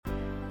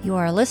You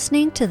are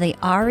listening to the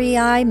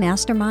REI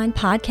Mastermind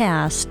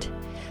Podcast.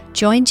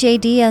 Join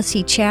JD as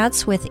he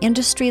chats with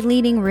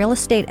industry-leading real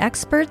estate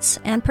experts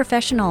and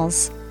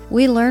professionals.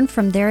 We learn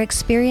from their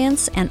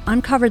experience and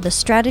uncover the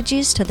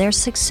strategies to their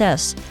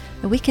success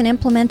that we can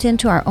implement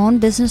into our own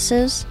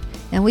businesses,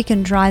 and we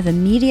can drive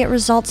immediate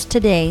results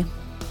today.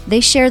 They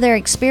share their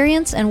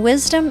experience and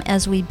wisdom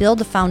as we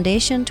build a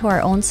foundation to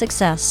our own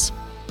success.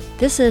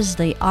 This is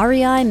the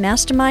REI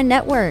Mastermind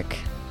Network.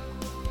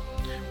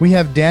 We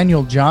have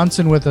Daniel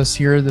Johnson with us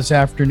here this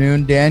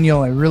afternoon.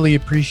 Daniel, I really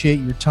appreciate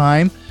your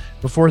time.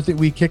 Before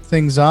we kick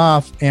things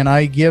off and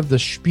I give the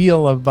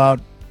spiel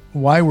about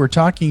why we're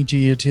talking to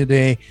you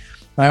today,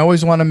 I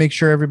always want to make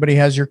sure everybody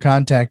has your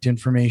contact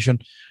information.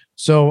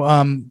 So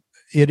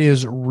it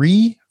is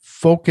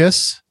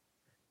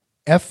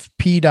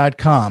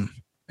refocusfp.com,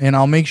 and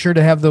I'll make sure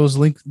to have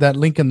that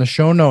link in the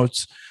show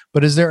notes.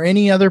 But is there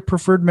any other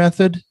preferred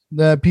method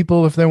that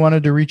people, if they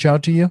wanted to reach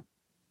out to you?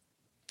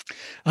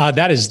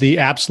 That is the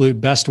absolute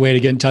best way to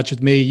get in touch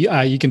with me.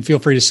 You can feel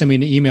free to send me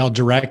an email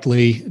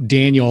directly,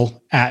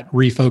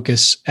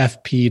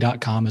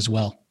 daniel@refocusfp.com as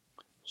well.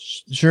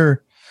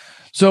 Sure.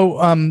 So,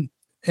 I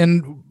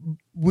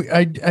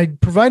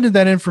provided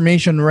that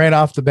information right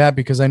off the bat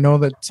because I know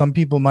that some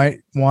people might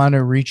want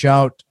to reach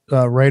out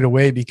right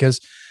away, because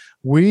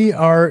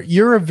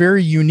you're a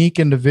very unique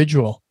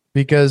individual,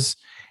 because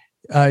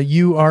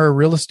you are a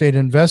real estate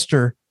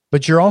investor,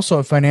 but you're also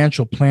a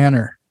financial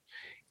planner.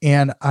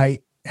 And I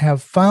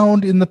have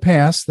found in the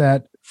past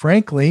that,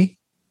 frankly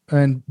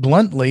and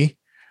bluntly,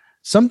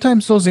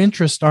 sometimes those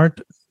interests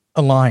aren't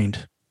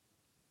aligned.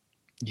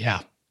 Yeah,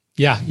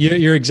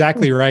 you're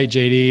exactly right,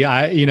 JD.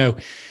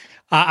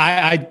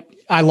 I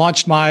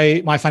launched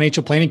my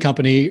financial planning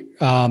company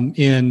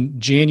in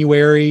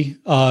January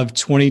of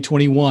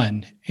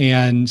 2021,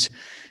 and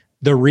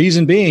the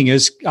reason being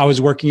is I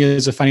was working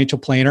as a financial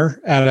planner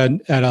at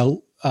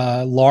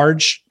a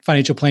large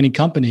financial planning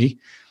company,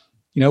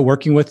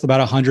 working with about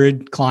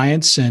 100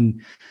 clients,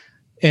 and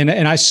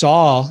I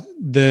saw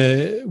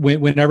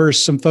whenever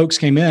some folks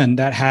came in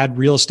that had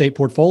real estate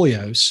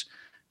portfolios,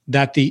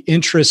 that the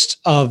interest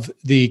of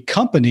the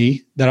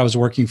company that I was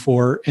working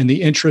for and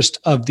the interest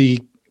of the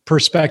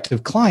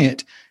prospective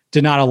client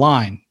did not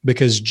align,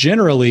 because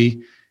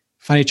generally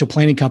financial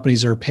planning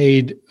companies are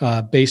paid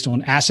based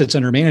on assets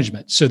under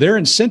management. So their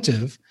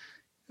incentive,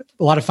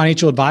 a lot of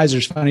financial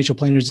advisors, financial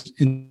planners'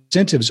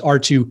 incentives are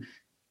to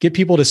get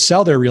people to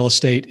sell their real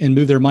estate and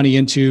move their money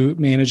into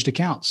managed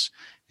accounts.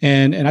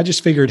 And I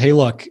just figured, hey,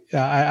 look,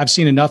 I've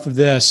seen enough of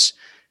this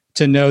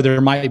to know there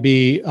might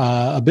be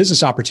a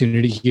business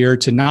opportunity here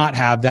to not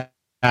have that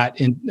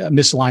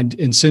misaligned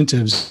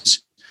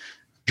incentives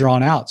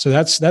drawn out. So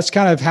that's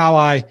kind of how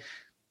I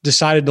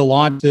decided to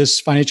launch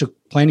this financial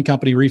planning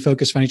company,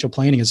 Refocus Financial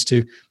Planning, is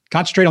to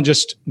concentrate on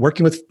just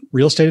working with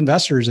real estate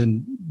investors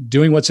and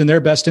doing what's in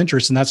their best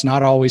interest. And that's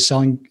not always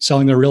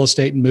selling their real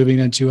estate and moving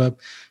into a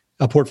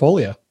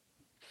portfolio.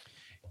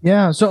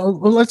 Yeah. So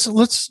let's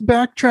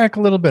backtrack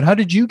a little bit. How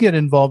did you get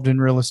involved in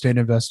real estate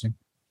investing?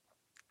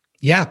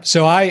 Yeah.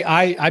 So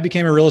I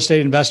became a real estate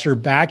investor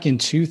back in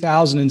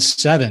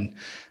 2007,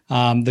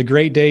 the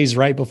great days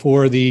right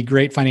before the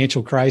great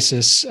financial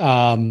crisis.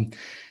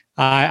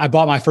 I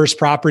bought my first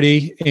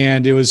property,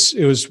 and it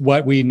was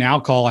what we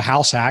now call a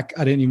house hack.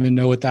 I didn't even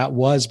know what that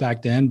was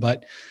back then,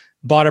 but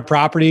bought a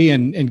property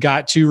and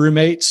got two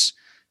roommates,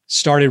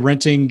 started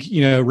renting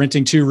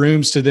 2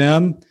 rooms to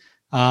them.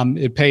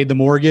 It paid the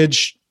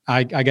mortgage.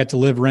 I got to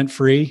live rent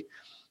free.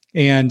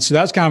 And so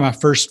that was kind of my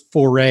first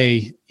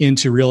foray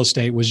into real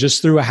estate, was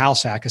just through a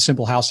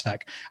simple house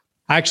hack.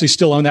 I actually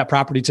still own that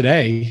property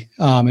today.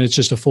 And it's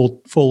just a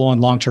full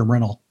on long-term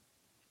rental.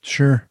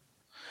 Sure.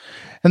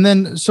 And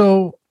then,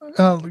 so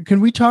can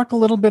we talk a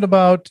little bit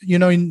about,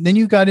 then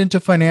you got into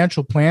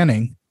financial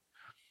planning.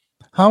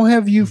 How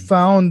have you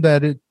found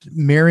that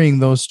marrying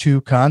those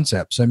two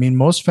concepts? I mean,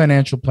 most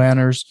financial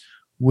planners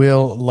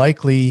will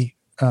likely,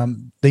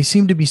 they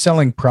seem to be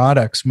selling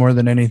products more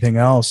than anything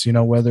else,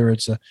 whether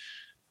it's an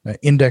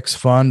index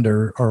fund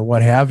or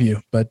what have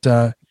you. But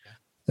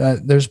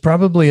there's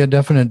probably a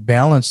definite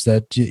balance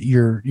that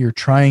you're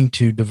trying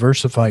to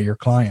diversify your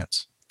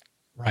clients.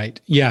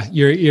 Right. Yeah,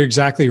 you're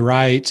exactly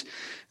right.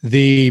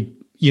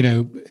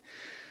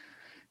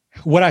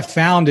 What I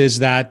found is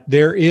that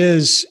there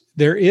is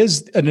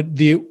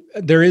the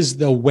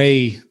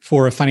way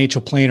for a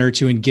financial planner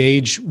to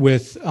engage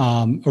with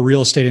a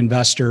real estate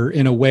investor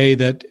in a way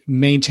that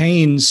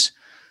maintains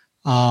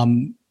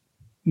the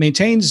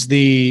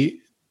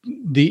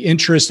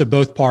interest of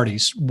both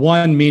parties.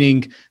 One,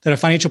 meaning that a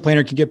financial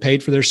planner can get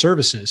paid for their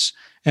services,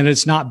 and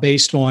it's not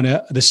based on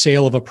the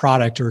sale of a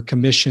product or a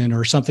commission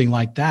or something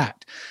like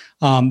that.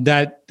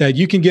 That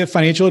you can give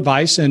financial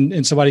advice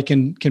and somebody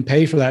can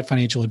pay for that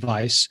financial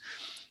advice.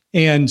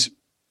 And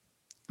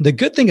the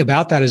good thing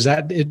about that is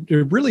that it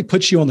really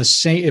puts you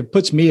it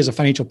puts me as a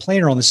financial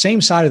planner on the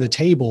same side of the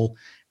table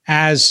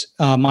as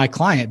my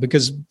client,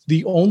 because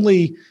the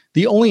only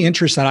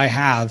interest that I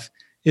have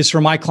is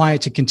for my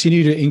client to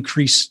continue to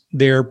increase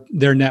their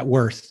net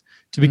worth,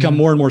 to become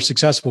more and more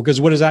successful. Because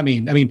what does that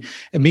mean? I mean,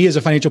 me as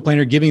a financial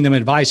planner giving them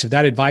advice, if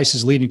that advice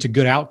is leading to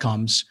good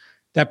outcomes,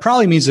 that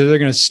probably means that they're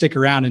going to stick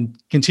around and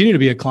continue to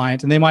be a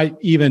client. And they might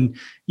even,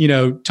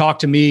 talk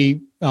to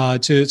me,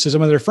 to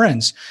some of their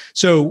friends.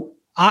 So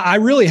I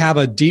really have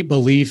a deep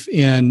belief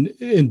in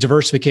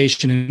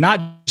diversification, and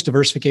not just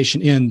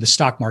diversification in the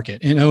stock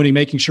market, and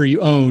making sure you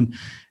own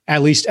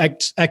at least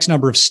X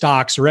number of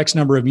stocks or X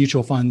number of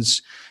mutual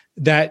funds.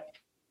 That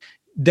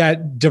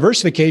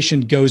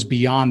diversification goes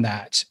beyond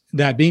that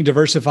being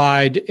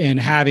diversified and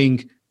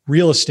having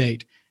real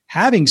estate,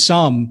 having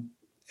some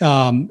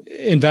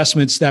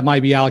investments that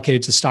might be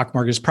allocated to the stock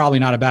market is probably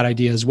not a bad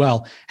idea as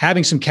well.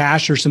 Having some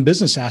cash or some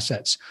business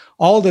assets,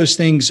 all of those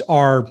things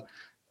are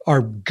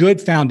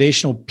good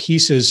foundational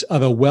pieces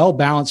of a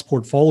well-balanced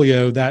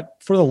portfolio that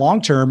for the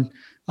long term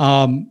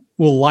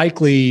will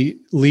likely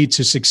lead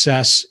to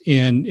success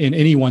in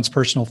anyone's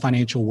personal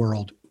financial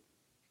world.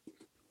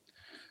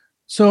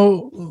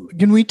 So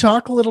can we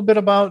talk a little bit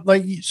about,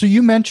 so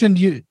you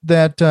mentioned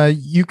that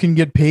you can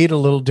get paid a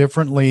little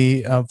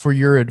differently for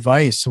your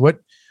advice.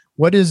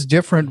 What is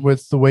different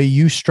with the way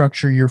you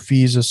structure your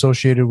fees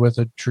associated with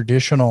a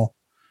traditional,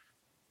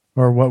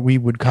 or what we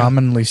would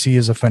commonly see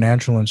as a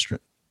financial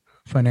instrument?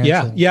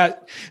 Yeah.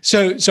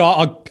 So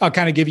I'll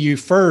kind of give you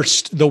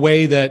first the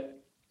way that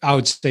I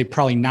would say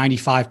probably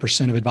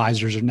 95% of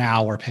advisors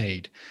are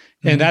paid.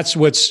 And that's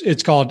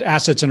it's called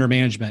assets under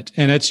management.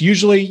 And it's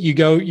usually you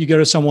go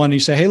to someone and you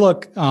say, hey,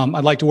 look,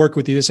 I'd like to work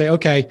with you. They say,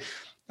 okay,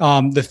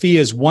 the fee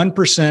is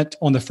 1%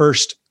 on the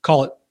first,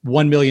 call it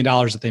 $1 million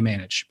that they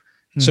manage.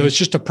 So it's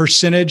just a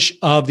percentage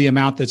of the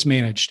amount that's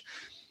managed.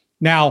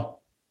 Now,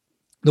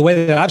 the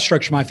way that I've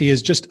structured my fee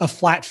is just a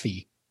flat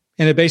fee.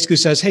 And it basically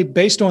says, hey,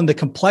 based on the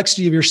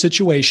complexity of your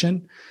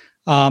situation,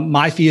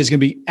 my fee is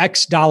going to be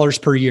X dollars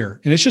per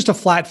year. And it's just a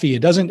flat fee.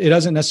 It doesn't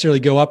necessarily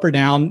go up or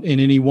down in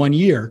any one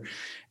year.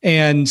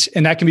 And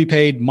that can be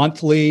paid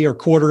monthly or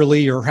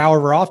quarterly or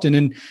however often.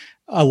 And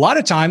a lot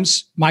of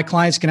times my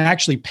clients can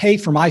actually pay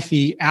for my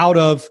fee out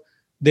of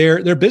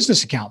their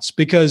business accounts,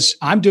 because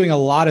I'm doing a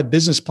lot of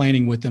business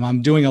planning with them.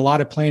 I'm doing a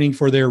lot of planning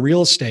for their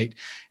real estate.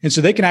 And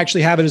so they can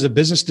actually have it as a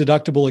business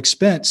deductible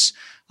expense.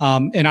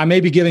 And I may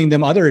be giving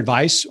them other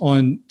advice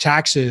on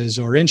taxes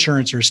or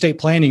insurance or estate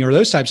planning or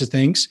those types of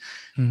things.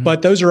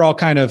 But those are all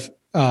kind of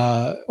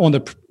on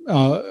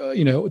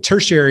the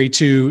tertiary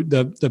to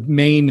the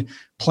main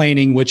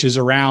planning, which is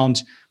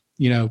around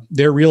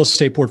their real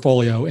estate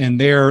portfolio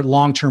and their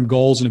long-term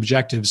goals and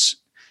objectives.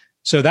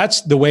 So that's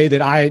the way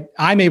that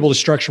I'm able to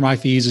structure my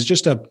fees, is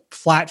just a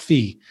flat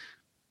fee.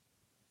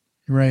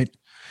 Right.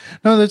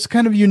 No, that's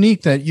kind of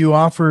unique that you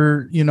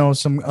offer,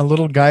 a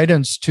little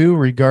guidance too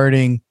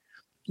regarding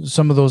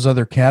some of those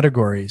other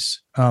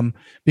categories.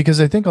 Because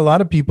I think a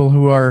lot of people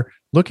who are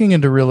looking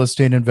into real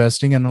estate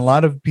investing, and a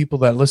lot of people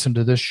that listen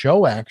to this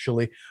show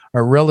actually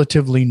are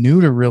relatively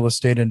new to real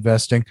estate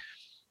investing,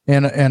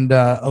 and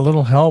a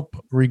little help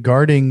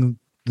regarding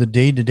the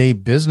day-to-day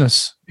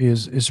business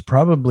is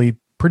probably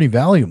pretty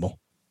valuable.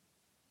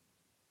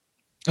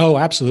 Oh,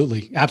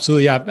 absolutely.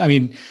 Absolutely. Yeah. I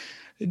mean,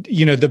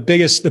 the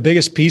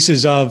biggest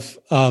pieces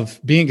of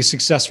being a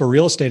successful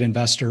real estate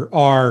investor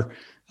are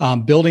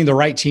building the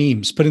right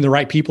teams, putting the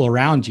right people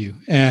around you.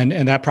 And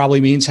that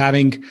probably means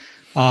having,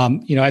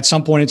 at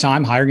some point in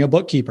time, hiring a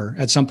bookkeeper,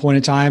 at some point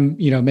in time,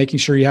 making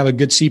sure you have a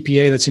good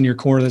CPA that's in your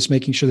corner, that's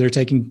making sure they're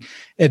taking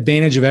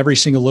advantage of every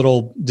single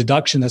little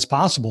deduction that's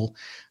possible.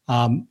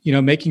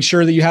 Making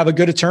sure that you have a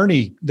good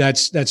attorney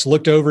that's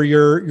looked over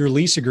your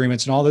lease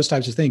agreements and all those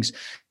types of things.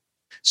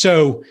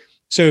 So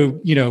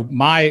a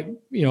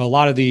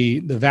lot of the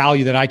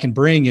value that I can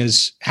bring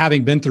is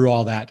having been through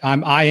all that.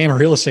 I am a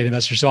real estate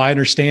investor, so I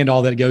understand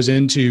all that goes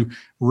into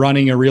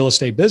running a real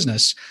estate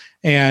business.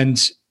 And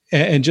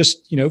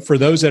just, for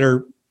those that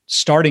are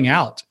starting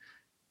out,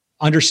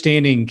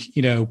 understanding,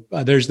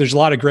 there's a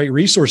lot of great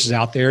resources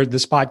out there,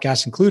 this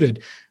podcast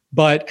included,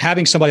 but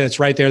having somebody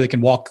that's right there that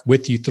can walk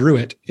with you through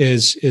it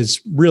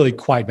is really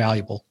quite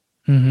valuable.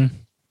 Mm-hmm.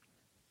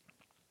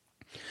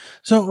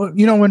 So,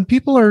 when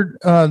people are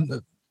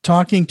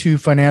talking to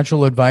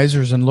financial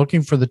advisors and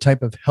looking for the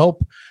type of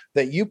help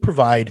that you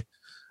provide,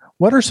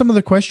 what are some of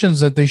the questions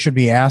that they should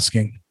be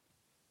asking?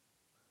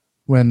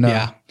 That's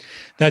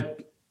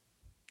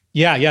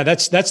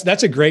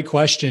a great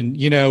question.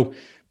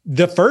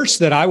 The first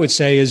that I would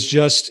say is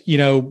just,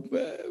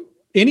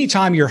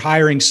 anytime you're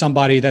hiring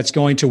somebody that's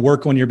going to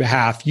work on your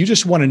behalf, you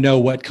just want to know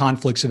what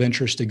conflicts of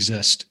interest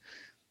exist.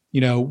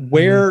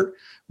 Where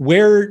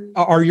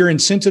are your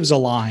incentives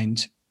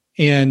aligned?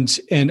 And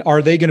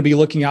are they going to be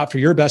looking out for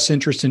your best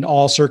interest in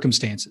all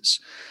circumstances?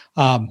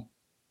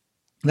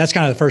 That's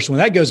kind of the first one.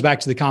 That goes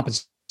back to the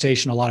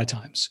compensation a lot of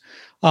times.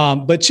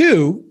 But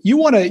two, you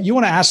want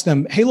to ask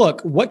them, hey,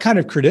 look, what kind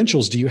of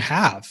credentials do you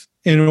have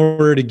in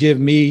order to give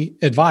me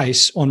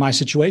advice on my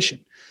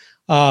situation?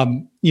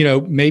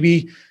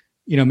 Maybe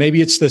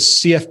it's the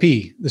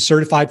CFP, the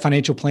Certified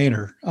Financial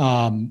Planner.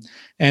 And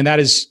that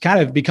has kind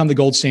of become the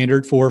gold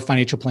standard for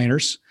financial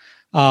planners.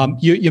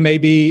 It may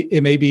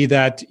be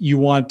that you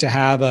want to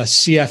have a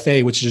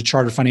CFA, which is a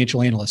chartered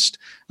financial analyst,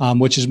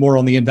 which is more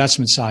on the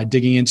investment side,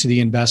 digging into the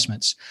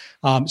investments.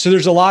 So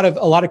there's a lot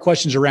of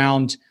questions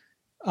around,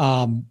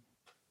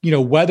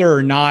 whether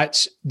or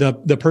not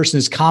the person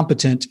is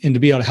competent and to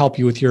be able to help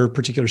you with your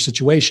particular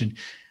situation.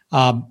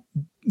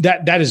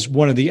 That is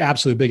one of the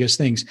absolute biggest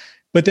things.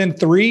 But then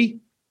three,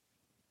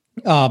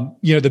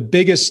 the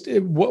biggest,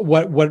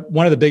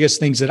 one of the biggest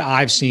things that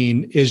I've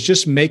seen is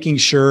just making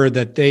sure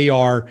that they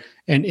are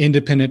an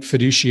independent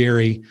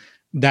fiduciary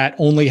that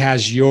only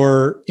has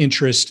your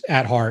interest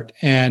at heart,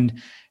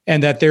 and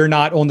that they're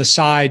not on the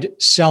side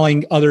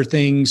selling other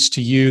things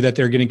to you that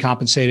they're getting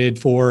compensated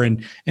for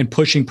and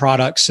pushing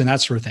products and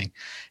that sort of thing.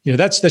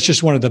 That's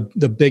just one of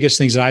the biggest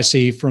things that I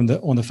see on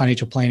the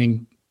financial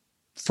planning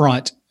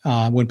front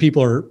when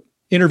people are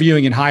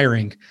interviewing and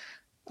hiring,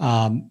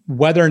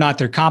 whether or not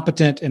they're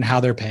competent and how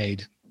they're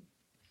paid.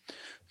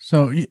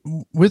 So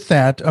with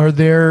that,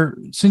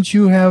 since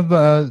you have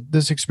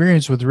this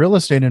experience with real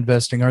estate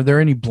investing, are there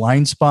any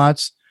blind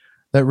spots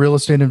that real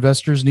estate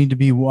investors need to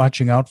be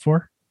watching out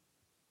for?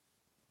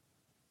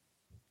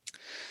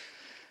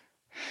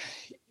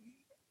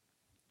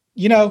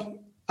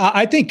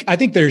 I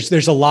think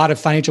there's a lot of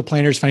financial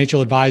planners,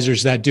 financial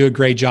advisors that do a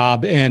great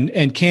job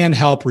and can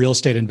help real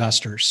estate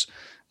investors.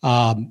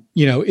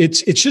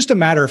 It's just a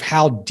matter of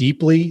how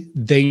deeply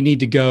they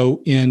need to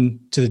go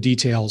into the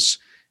details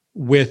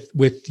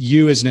with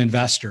you as an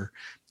investor.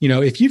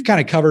 If you've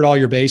kind of covered all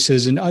your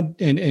bases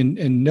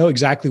and know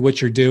exactly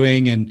what you're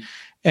doing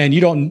and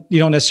you don't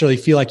necessarily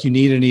feel like you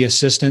need any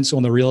assistance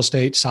on the real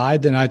estate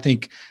side, then I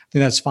think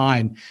that's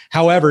fine.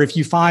 However, if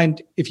you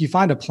find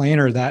a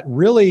planner that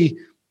really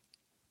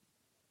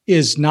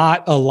is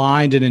not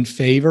aligned and in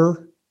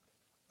favor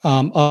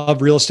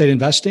of real estate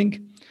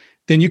investing,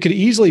 then you could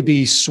easily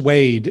be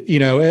swayed.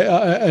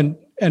 An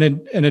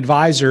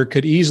advisor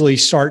could easily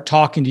start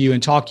talking to you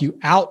and talk you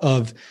out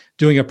of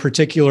doing a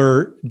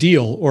particular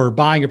deal or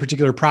buying a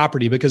particular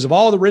property because of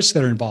all the risks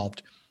that are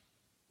involved.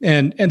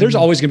 And there's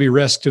always going to be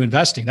risk to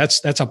investing.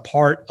 That's a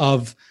part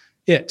of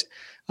it.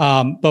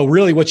 But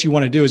really what you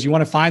want to do is you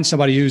want to find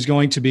somebody who's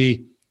going to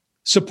be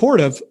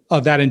supportive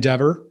of that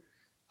endeavor,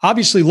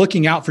 obviously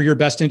looking out for your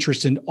best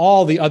interest in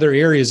all the other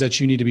areas that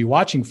you need to be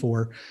watching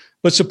for,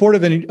 but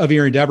supportive of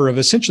your endeavor of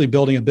essentially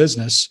building a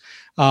business.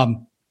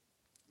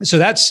 So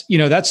that's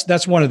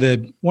one of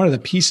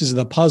the pieces of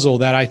the puzzle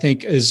that I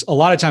think is a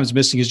lot of times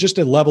missing, is just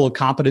a level of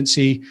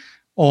competency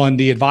on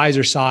the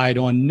advisor side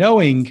on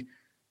knowing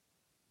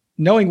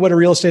what a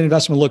real estate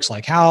investment looks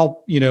like.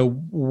 How,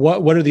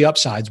 what are the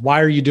upsides? Why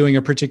are you doing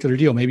a particular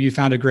deal? Maybe you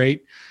found a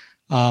great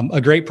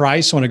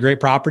price on a great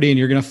property and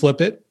you're going to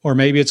flip it, or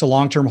maybe it's a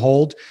long-term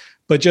hold.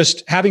 But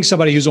just having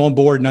somebody who's on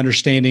board and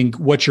understanding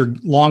what your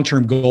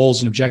long-term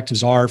goals and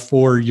objectives are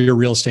for your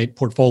real estate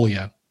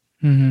portfolio.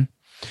 Mm-hmm.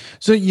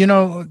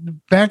 So,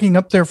 backing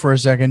up there for a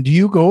second, do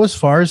you go as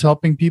far as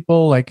helping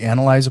people like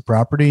analyze a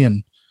property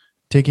and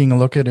taking a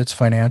look at its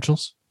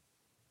financials?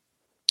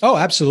 Oh,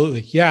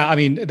 absolutely. Yeah. I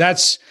mean,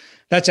 that's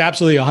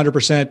absolutely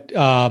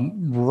 100%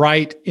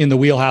 right in the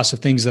wheelhouse of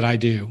things that I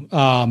do.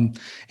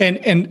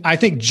 And I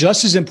think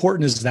just as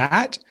important as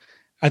that,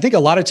 I think a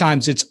lot of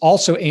times it's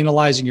also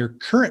analyzing your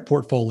current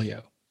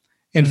portfolio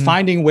and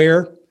finding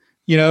where,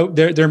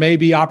 there may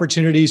be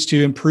opportunities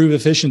to improve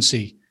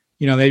efficiency.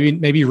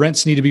 Maybe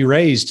rents need to be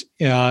raised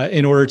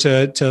in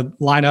order to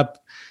line up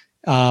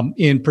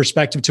in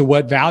perspective to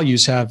what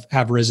values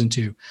have risen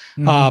to.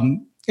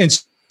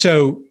 And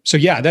so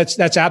yeah,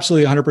 that's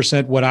absolutely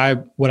 100%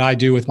 what I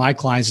do with my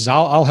clients is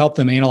I'll help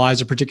them analyze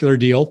a particular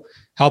deal,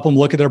 help them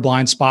look at their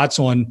blind spots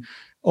on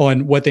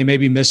what they may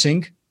be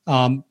missing.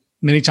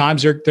 Many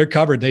times they're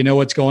covered. They know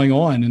what's going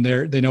on and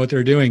they know what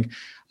they're doing.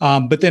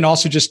 But then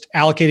also just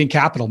allocating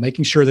capital,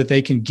 making sure that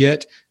they can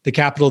get the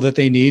capital that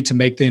they need to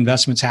make the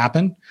investments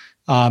happen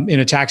in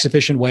a tax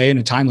efficient way, in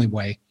a timely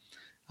way.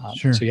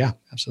 Sure. So yeah,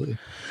 absolutely.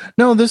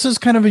 No, this is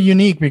kind of a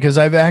unique because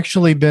I've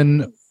actually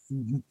been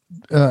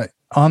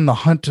on the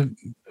hunt,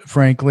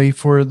 frankly,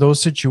 for those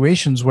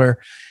situations where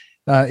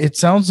it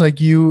sounds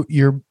like you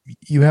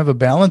have a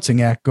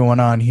balancing act going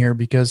on here,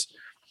 because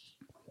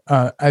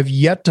I've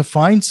yet to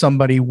find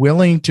somebody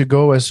willing to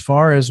go as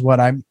far as what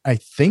I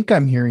think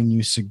I'm hearing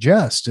you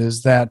suggest,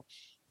 is that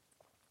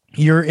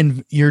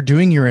you're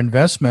doing your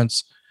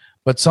investments,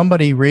 but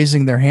somebody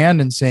raising their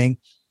hand and saying,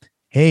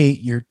 hey,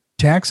 your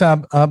tax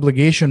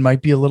obligation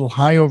might be a little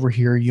high over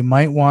here. You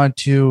might want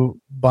to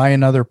buy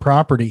another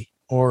property,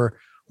 or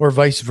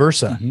vice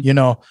versa.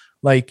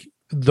 Like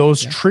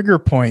those trigger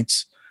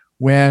points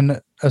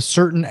when a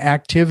certain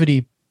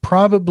activity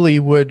probably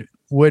would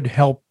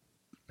help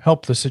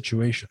the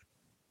situation.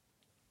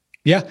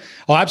 Yeah.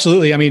 Oh,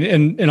 absolutely. I mean,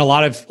 in a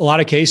lot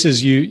of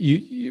cases,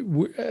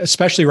 you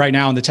especially right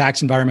now in the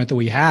tax environment that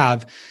we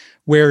have,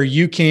 where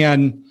you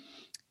can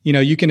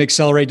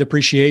accelerate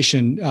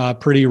depreciation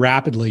pretty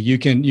rapidly. You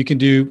can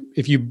do,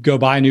 if you go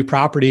buy a new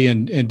property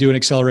and do an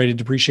accelerated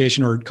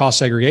depreciation or cost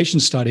segregation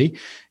study,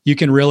 you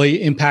can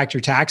really impact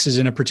your taxes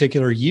in a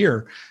particular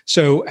year.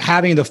 So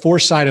having the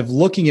foresight of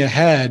looking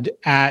ahead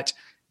at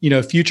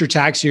future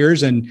tax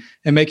years and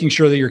making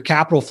sure that your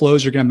capital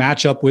flows are going to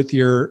match up with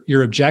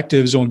your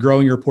objectives on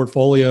growing your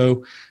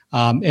portfolio.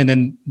 And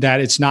then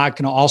that it's not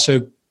going to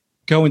also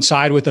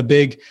coincide with a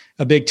big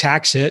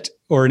tax hit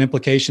or an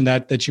implication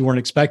that you weren't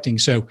expecting.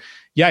 So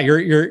yeah,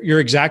 you're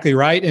exactly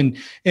right. And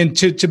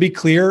to be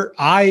clear,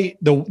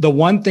 the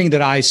one thing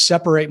that I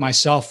separate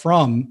myself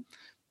from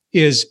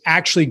is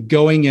actually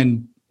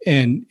going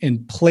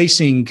and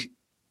placing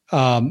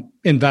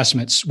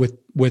investments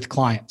with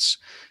clients.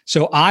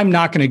 So I'm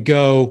not going to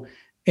go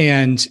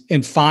and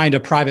find a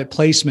private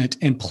placement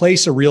and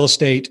place a real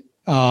estate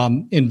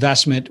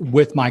investment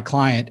with my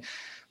client.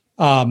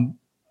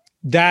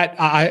 That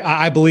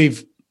I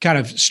believe kind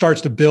of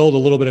starts to build a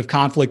little bit of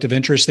conflict of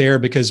interest there,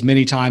 because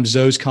many times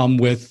those come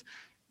with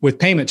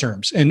payment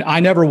terms. And I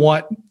never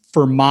want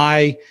for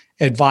my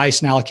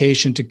advice and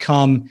allocation to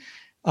come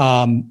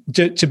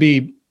to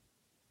be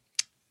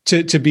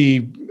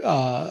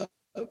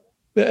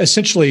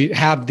essentially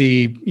have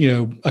a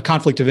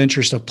conflict of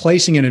interest of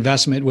placing an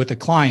investment with a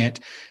client,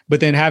 but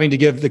then having to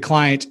give the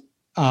client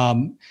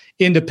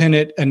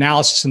independent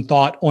analysis and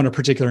thought on a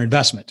particular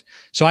investment.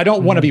 So I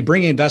don't want to be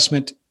bringing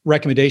investment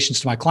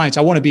recommendations to my clients.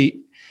 I want to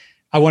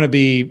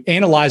be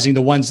analyzing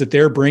the ones that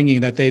they're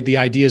bringing, the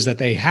ideas that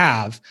they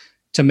have,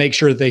 to make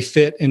sure that they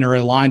fit and are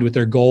aligned with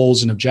their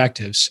goals and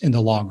objectives in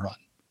the long run.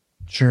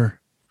 Sure.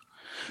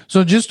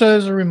 So just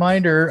as a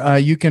reminder,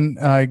 you can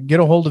get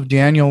a hold of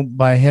Daniel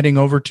by heading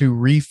over to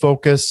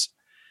Refocus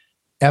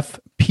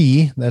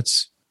FP.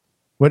 That's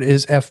what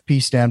is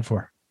FP stand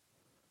for?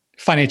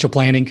 Financial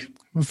planning.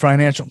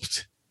 Financial.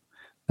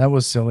 That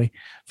was silly.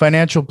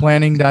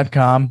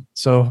 Financialplanning.com.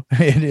 So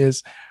it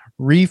is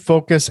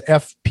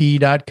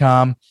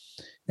refocusfp.com.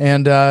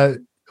 And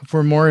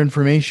for more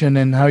information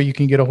and how you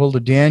can get a hold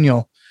of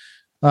Daniel,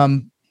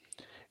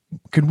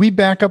 could we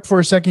back up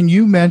for a second?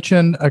 You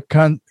mentioned a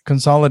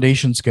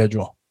consolidation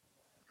schedule,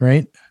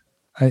 right?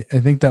 I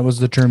think that was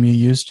the term you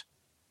used.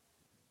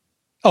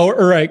 Oh,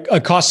 or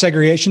a cost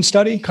segregation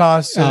study?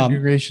 Cost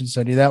segregation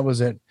study. That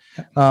was it.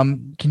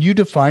 Can you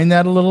define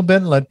that a little bit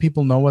and let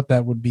people know what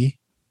that would be?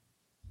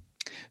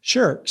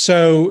 Sure.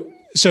 So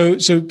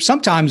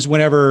sometimes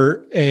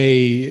whenever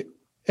an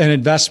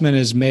investment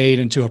is made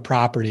into a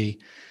property,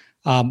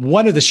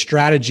 one of the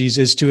strategies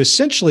is to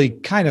essentially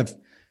kind of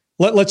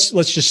let's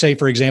just say,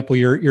 for example,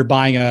 you're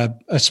buying a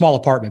small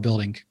apartment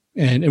building,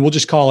 and we'll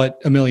just call it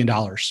 $1 million.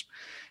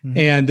 Mm-hmm.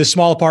 And the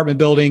small apartment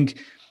building,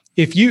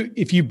 if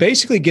you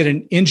basically get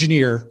an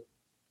engineer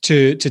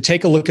to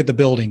take a look at the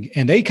building,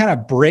 and they kind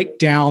of break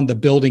down the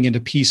building into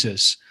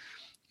pieces,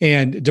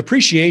 and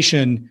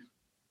depreciation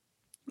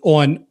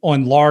on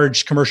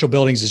large commercial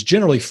buildings is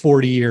generally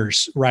 40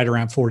 years, right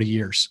around 40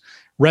 years.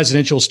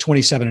 Residential is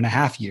 27 and a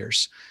half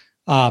years.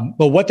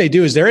 But what they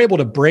do is they're able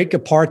to break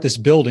apart this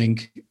building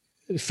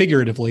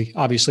figuratively,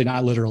 obviously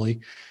not literally,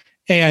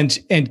 and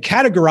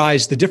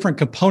categorize the different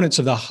components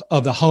of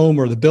the home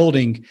or the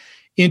building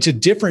into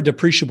different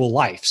depreciable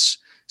lives.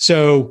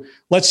 So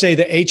let's say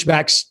the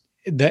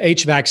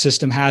HVAC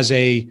system has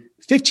a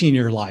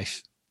 15-year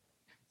life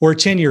or a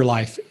 10-year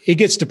life. It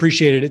gets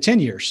depreciated at 10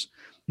 years.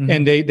 Mm-hmm.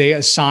 And they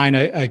assign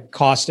a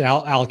cost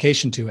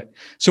allocation to it.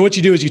 So what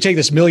you do is you take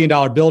this $1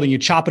 million building, you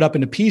chop it up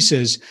into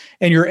pieces,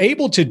 and you're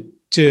able to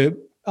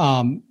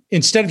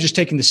instead of just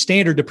taking the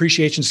standard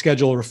depreciation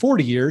schedule over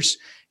 40 years,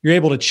 you're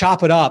able to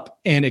chop it up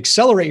and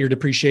accelerate your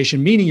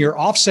depreciation, meaning you're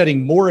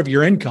offsetting more of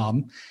your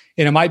income.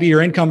 And it might be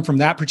your income from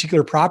that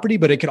particular property,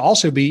 but it could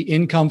also be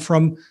income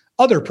from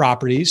other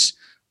properties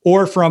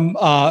or from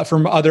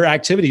other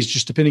activities,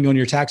 just depending on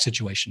your tax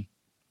situation.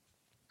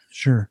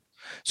 Sure.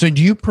 So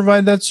do you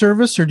provide that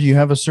service, or do you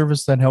have a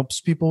service that helps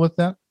people with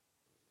that?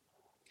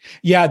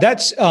 Yeah,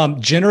 that's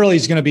generally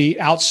is going to be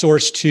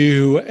outsourced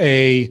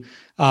to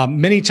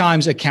many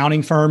times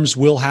accounting firms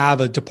will have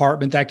a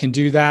department that can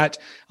do that.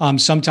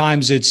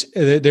 Sometimes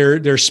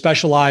they're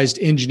specialized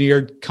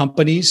engineered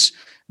companies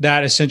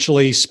that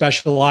essentially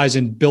specialize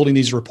in building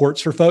these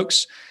reports for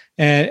folks.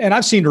 And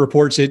I've seen the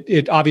reports.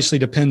 It obviously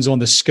depends on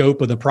the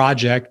scope of the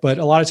project, but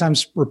a lot of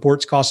times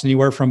reports cost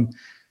anywhere from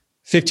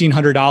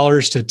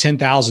 $1,500 to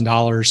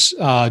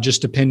 $10,000,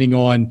 just depending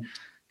on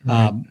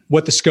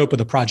what the scope of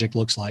the project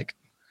looks like.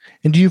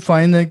 And do you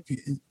find that,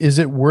 is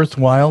it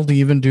worthwhile to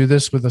even do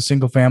this with a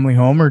single family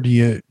home, or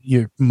do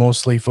you're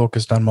mostly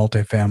focused on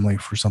multifamily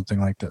for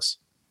something like this?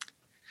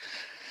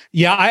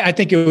 Yeah, I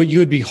think you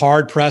would be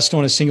hard pressed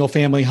on a single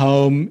family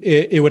home.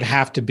 It would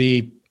have to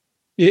be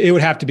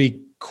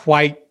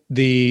quite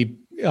the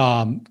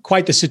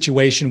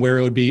situation where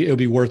it would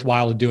be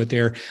worthwhile to do it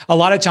there. A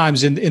lot of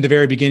times in the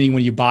very beginning,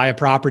 when you buy a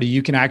property,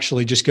 you can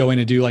actually just go in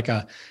and do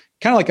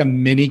kind of like a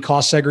mini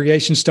cost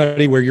segregation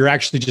study where you're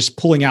actually just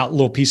pulling out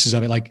little pieces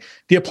of it, like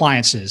the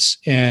appliances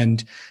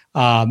and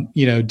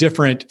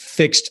different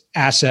fixed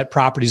asset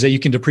properties that you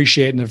can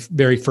depreciate in the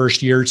very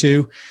first year or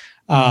two.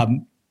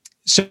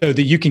 So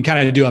that you can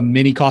kind of do a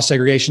mini cost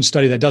segregation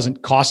study that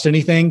doesn't cost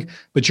anything,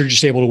 but you're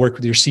just able to work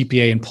with your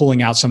CPA and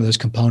pulling out some of those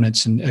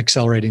components and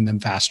accelerating them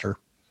faster.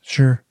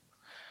 Sure.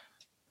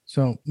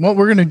 So we're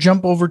going to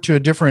jump over to a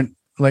different,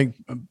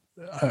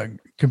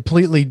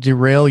 completely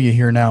derail you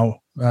here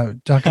now,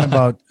 talking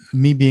about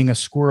me being a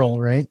squirrel,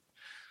 right?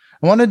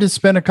 I wanted to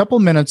spend a couple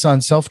minutes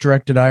on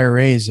self-directed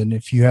IRAs and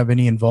if you have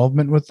any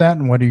involvement with that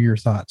and what are your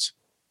thoughts?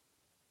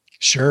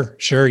 Sure.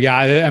 Yeah.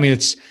 I mean,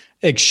 it's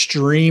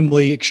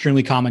extremely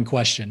common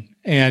question.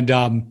 And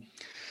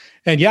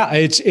yeah,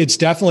 it's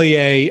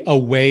definitely a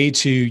way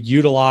to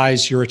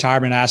utilize your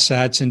retirement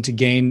assets and to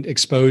gain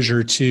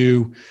exposure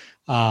to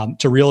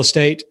real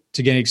estate,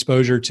 to gain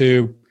exposure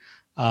to,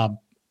 a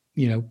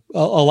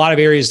lot of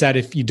areas that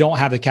if you don't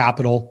have the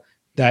capital,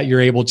 that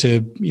you're able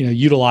to,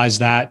 utilize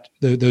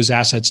those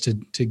assets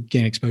to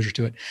gain exposure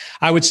to it.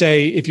 I would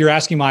say if you're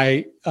asking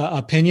my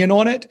opinion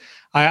on it,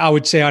 I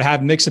would say I'd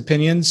have mixed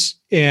opinions,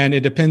 and it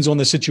depends on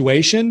the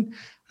situation.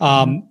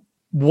 One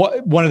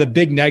of the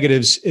big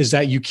negatives is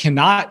that you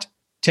cannot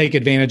take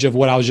advantage of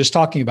what I was just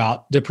talking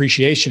about,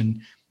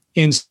 depreciation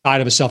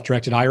inside of a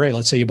self-directed IRA.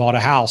 Let's say you bought a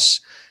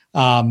house.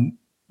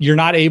 You're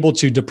not able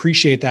to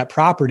depreciate that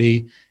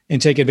property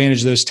and take advantage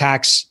of those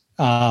tax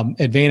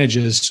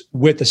advantages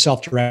with the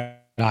self-directed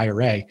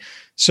IRA.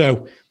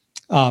 So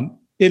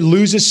it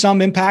loses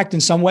some impact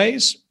in some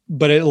ways,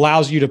 but it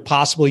allows you to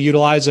possibly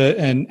utilize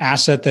an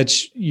asset that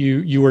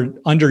you were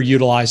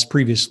underutilized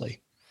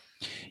previously.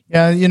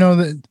 Yeah,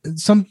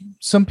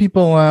 some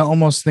people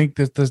almost think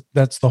that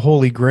that's the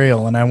holy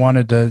grail, and I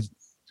wanted to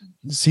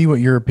see what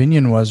your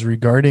opinion was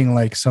regarding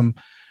like some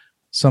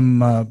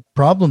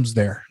problems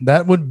there.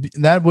 That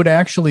would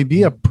actually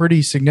be a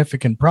pretty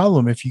significant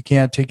problem if you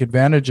can't take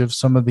advantage of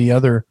some of the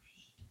other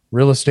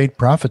real estate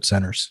profit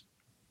centers.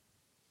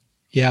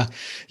 Yeah.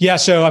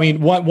 So, I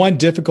mean, one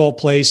difficult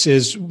place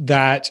is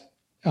that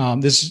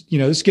this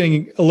is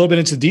getting a little bit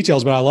into the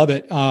details, but I love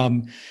it.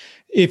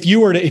 If you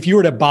were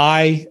to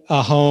buy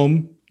a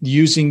home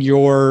using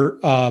your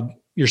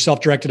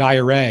self-directed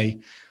IRA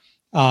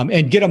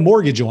and get a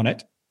mortgage on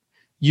it,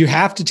 you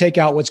have to take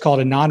out what's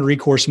called a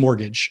non-recourse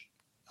mortgage,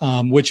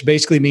 which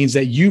basically means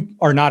that you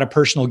are not a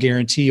personal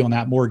guarantee on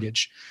that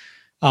mortgage.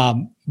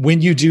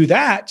 When you do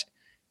that,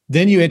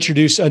 then you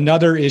introduce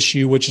another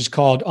issue, which is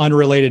called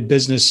unrelated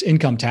business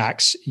income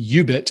tax,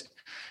 UBIT,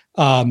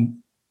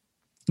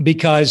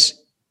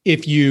 because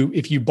if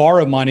you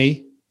borrow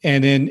money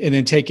and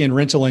then take in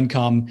rental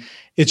income,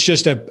 it's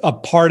just a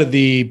part of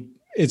the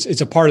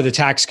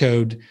tax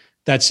code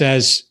that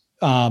says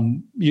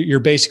you're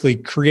basically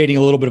creating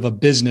a little bit of a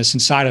business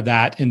inside of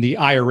that, and the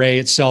IRA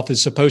itself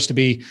is supposed to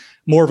be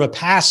more of a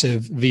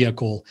passive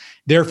vehicle.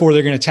 Therefore,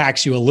 they're going to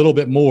tax you a little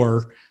bit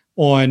more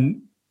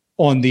on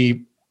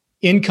the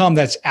income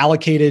that's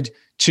allocated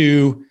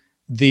to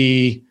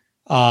the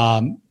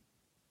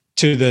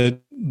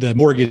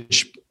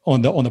mortgage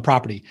on the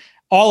property.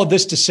 All of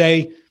this to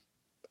say,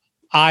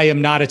 I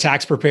am not a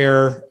tax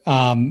preparer.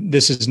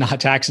 This is not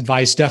tax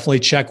advice. Definitely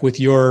check with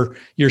your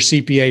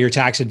CPA, your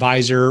tax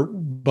advisor,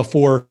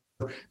 before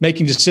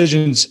making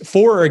decisions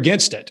for or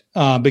against it,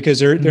 because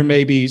there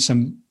may be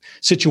some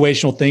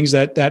situational things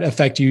that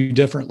affect you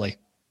differently.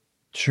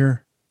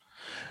 Sure.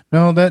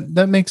 No,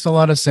 that makes a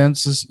lot of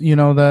sense.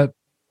 That,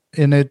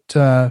 and it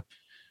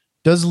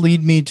does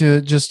lead me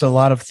to just a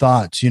lot of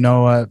thoughts.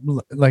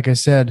 Like I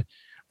said,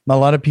 a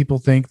lot of people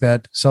think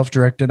that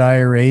self-directed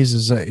IRAs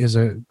is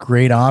a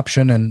great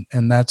option,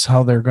 and that's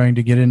how they're going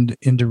to get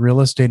into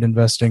real estate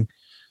investing.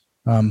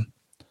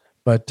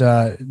 But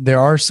there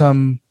are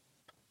some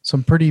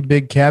pretty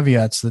big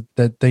caveats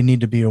that they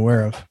need to be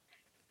aware of.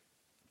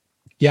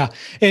 Yeah,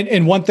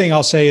 and one thing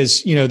I'll say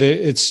is,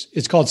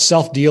 it's called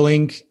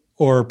self-dealing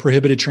or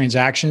prohibited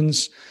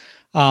transactions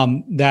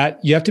that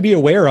you have to be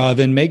aware of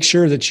and make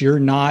sure that you're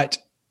not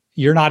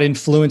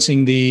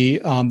influencing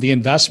the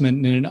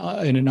investment in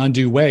an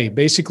undue way.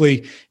 Basically,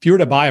 if you were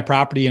to buy a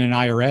property in an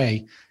IRA,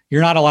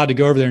 you're not allowed to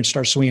go over there and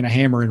start swinging a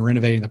hammer and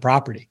renovating the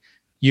property.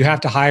 You have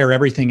to hire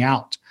everything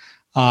out.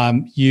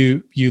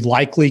 You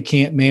likely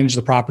can't manage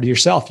the property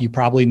yourself. You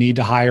probably need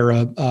to hire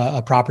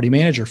a property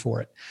manager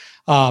for it.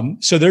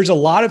 So there's a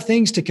lot of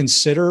things to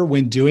consider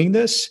when doing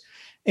this.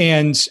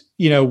 And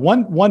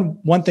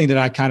one thing that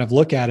I kind of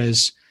look at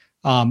is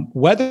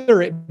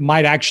whether it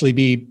might actually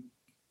be,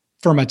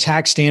 from a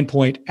tax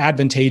standpoint,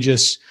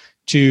 advantageous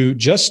to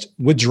just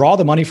withdraw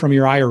the money from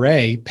your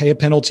IRA, pay a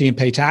penalty and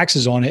pay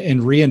taxes on it,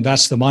 and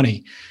reinvest the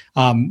money.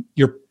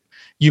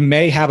 You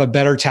may have a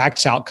better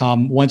tax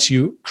outcome once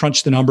you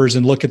crunch the numbers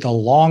and look at the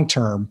long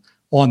term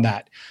on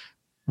that.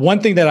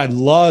 One thing that I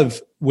love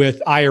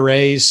with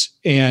IRAs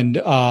and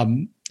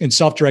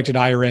self-directed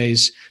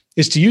IRAs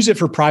is to use it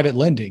for private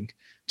lending,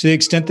 to the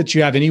extent that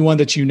you have anyone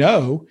that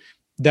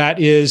that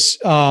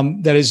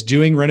is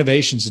doing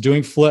renovations,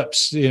 doing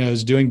flips,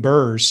 is doing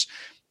BRRRRs,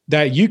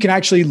 that you can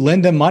actually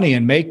lend them money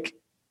and make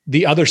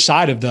the other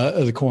side of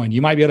the coin.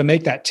 You might be able to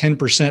make that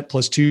 10%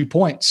 plus 2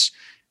 points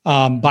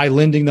by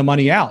lending the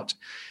money out.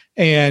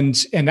 And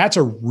that's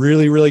a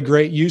really, really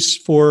great use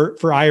for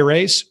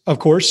IRAs. Of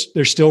course,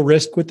 there's still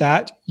risk with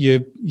that.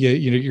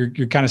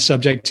 You're kind of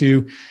subject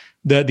to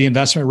the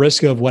investment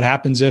risk of what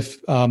happens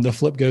if the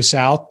flip goes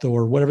south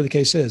or whatever the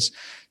case is.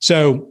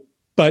 So,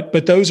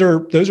 But those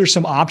are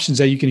some options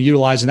that you can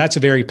utilize, and that's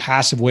a very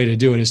passive way to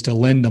do it, is to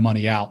lend the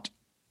money out.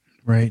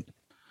 Right.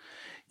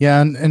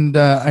 Yeah, and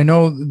I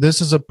know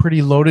this is a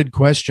pretty loaded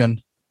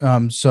question.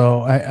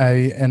 So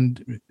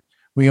and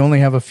we only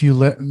have a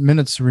few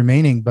minutes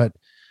remaining, but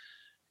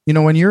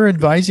when you're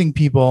advising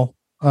people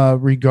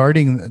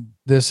regarding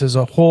this as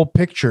a whole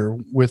picture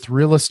with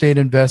real estate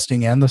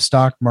investing and the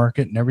stock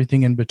market and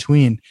everything in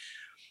between,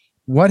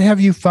 what have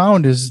you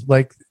found is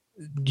like,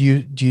 do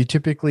you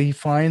typically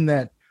find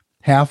that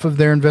half of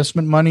their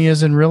investment money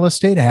is in real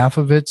estate, half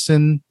of it's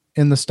in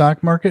the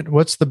stock market?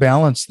 What's the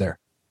balance there?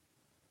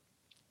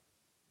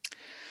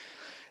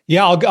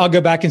 Yeah, I'll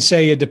go back and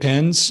say it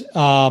depends.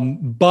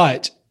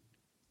 But,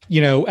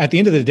 at the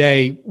end of the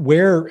day,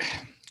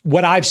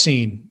 what I've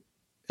seen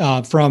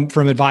from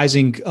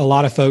advising a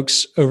lot of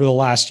folks over the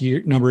last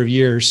number of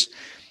years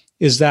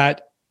is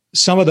that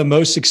some of the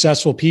most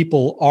successful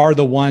people are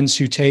the ones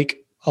who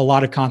take a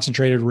lot of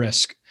concentrated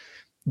risk,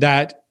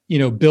 that,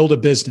 build a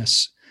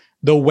business.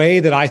 The way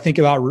that I think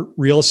about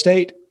real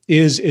estate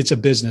is it's a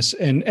business.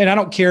 And I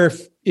don't care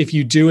if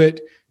you do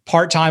it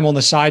part-time on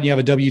the side and you have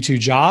a W-2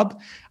 job.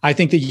 I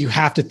think that you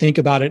have to think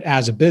about it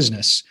as a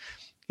business.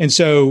 And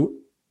so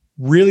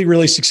really,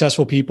 really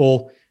successful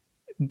people,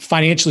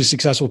 financially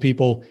successful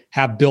people,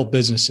 have built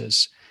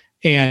businesses.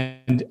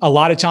 And a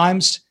lot of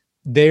times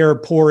they're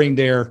pouring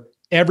their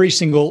every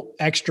single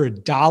extra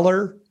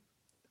dollar,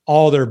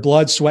 all their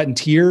blood, sweat, and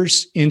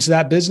tears into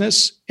that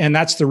business. And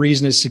that's the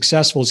reason it's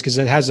successful, is because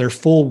it has their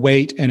full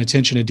weight and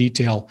attention to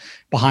detail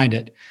behind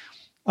it.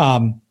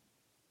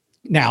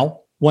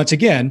 Now, once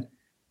again,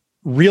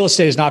 real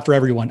estate is not for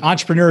everyone.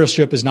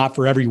 Entrepreneurship is not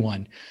for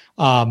everyone.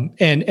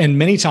 And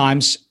many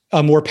times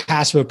a more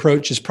passive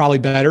approach is probably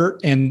better.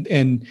 And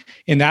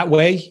in that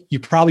way, you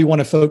probably want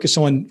to focus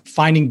on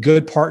finding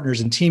good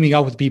partners and teaming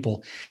up with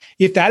people.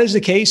 If that is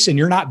the case and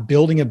you're not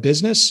building a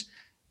business,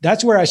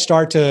 that's where I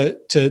start to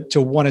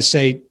want to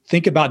say,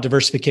 think about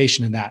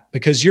diversification in that,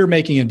 because you're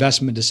making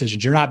investment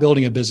decisions. You're not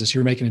building a business,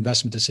 you're making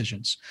investment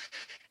decisions.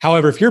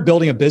 However, if you're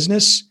building a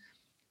business,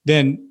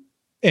 then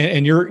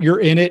and you're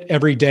in it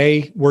every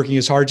day, working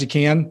as hard as you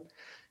can,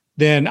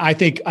 then I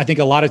think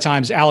a lot of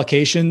times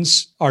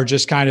allocations are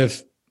just kind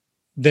of,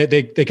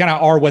 they kind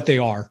of are what they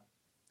are.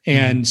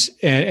 And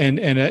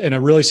a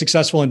really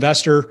successful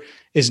investor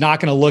is not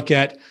going to look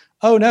at,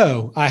 oh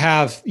no, I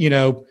have,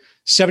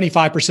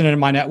 75% of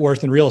my net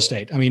worth in real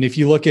estate. I mean, if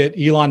you look at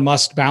Elon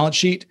Musk's balance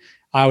sheet,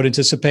 I would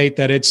anticipate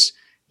that it's,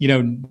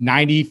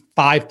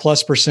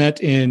 95+%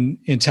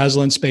 in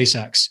Tesla and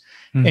SpaceX.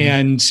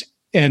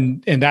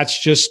 And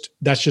that's just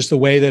the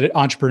way that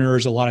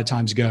entrepreneurs a lot of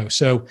times go.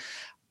 So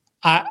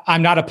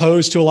I'm not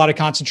opposed to a lot of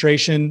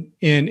concentration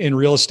in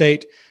real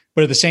estate,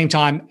 but at the same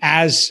time,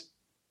 as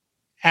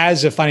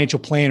a financial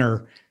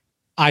planner,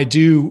 I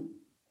do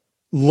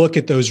look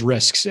at those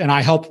risks, and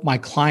I help my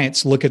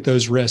clients look at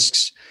those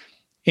risks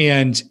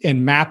and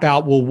map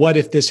out, well, what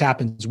if this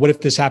happens? What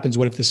if this happens?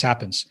 What if this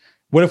happens?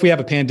 What if we have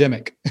a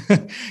pandemic?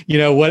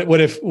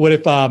 What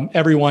if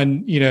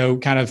everyone,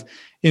 kind of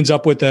ends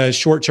up with a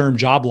short-term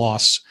job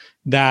loss,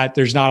 that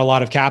there's not a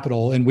lot of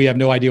capital and we have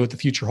no idea what the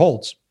future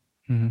holds.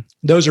 Mm-hmm.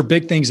 Those are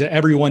big things that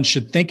everyone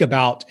should think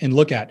about and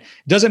look at.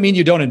 It doesn't mean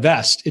you don't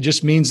invest. It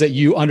just means that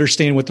you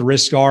understand what the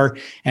risks are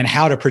and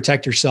how to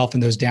protect yourself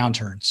in those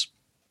downturns.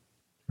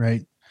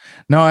 Right.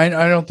 No, I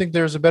don't think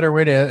there's a better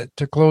way to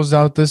close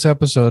out this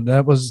episode.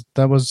 That was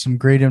some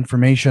great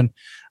information.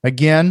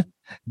 Again,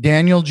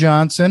 Daniel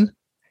Johnson,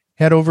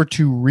 head over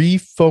to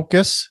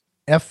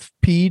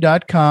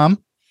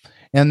refocusfp.com.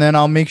 And then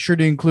I'll make sure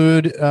to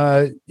include,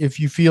 if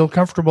you feel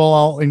comfortable,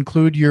 I'll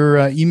include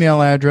your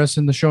email address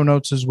in the show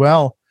notes as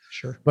well.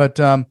 Sure. But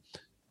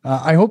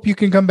I hope you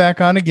can come back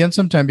on again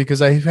sometime,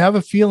 because I have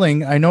a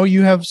feeling, I know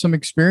you have some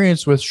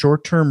experience with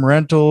short-term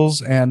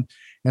rentals and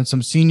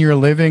some senior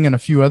living and a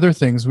few other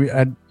things.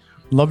 I'd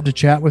love to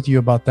chat with you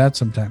about that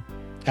sometime.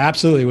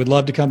 Absolutely. Would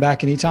love to come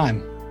back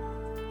anytime.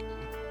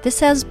 This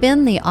has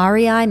been the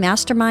REI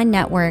Mastermind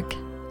Network.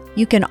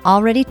 You can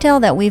already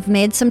tell that we've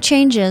made some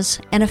changes,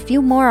 and a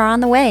few more are on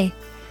the way.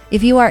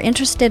 If you are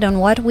interested in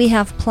what we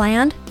have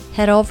planned,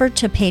 head over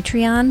to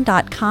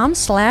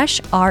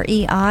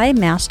patreon.com/REI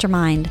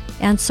Mastermind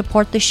and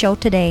support the show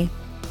today.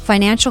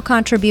 Financial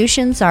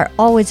contributions are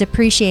always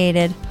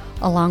appreciated,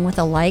 along with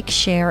a like,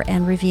 share,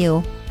 and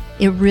review.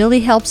 It really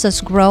helps us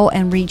grow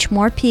and reach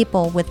more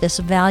people with this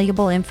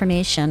valuable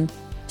information.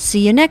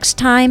 See you next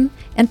time,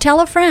 and tell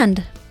a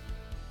friend.